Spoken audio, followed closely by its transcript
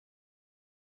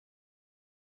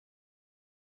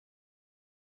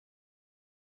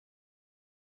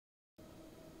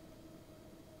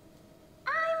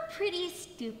pretty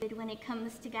stupid when it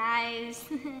comes to guys.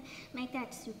 Make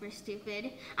that super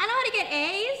stupid. I know how to get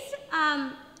A's,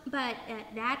 but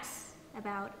that's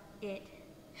about it.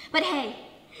 But hey,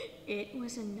 it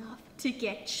was enough to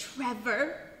get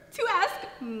Trevor to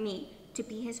ask me to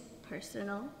be his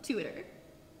personal tutor.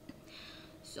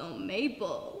 So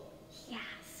Mabel, he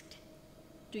asked,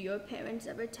 do your parents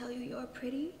ever tell you you're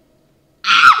pretty?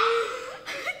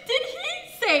 Did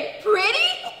he say pretty?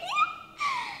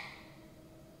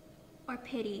 Or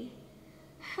pity?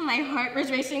 My heart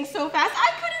was racing so fast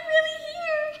I couldn't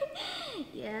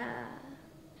really hear. Yeah,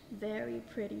 very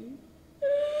pretty.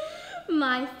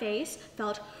 My face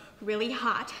felt really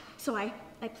hot, so I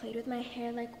played with my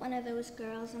hair like one of those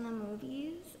girls in the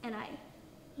movies, and I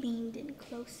leaned in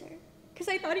closer because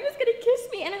I thought he was gonna kiss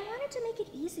me, and I wanted to make it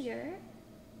easier.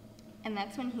 And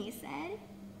that's when he said,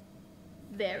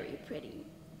 very pretty.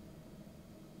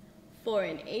 For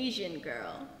an Asian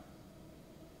girl.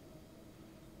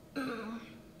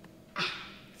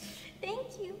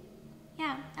 Thank you.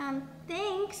 Yeah,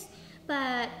 thanks.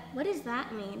 But what does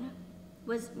that mean?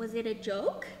 Was it a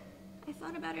joke? I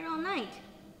thought about it all night.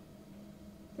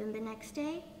 Then the next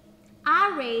day,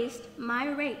 I raised my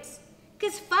rates.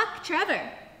 'Cause fuck Trevor.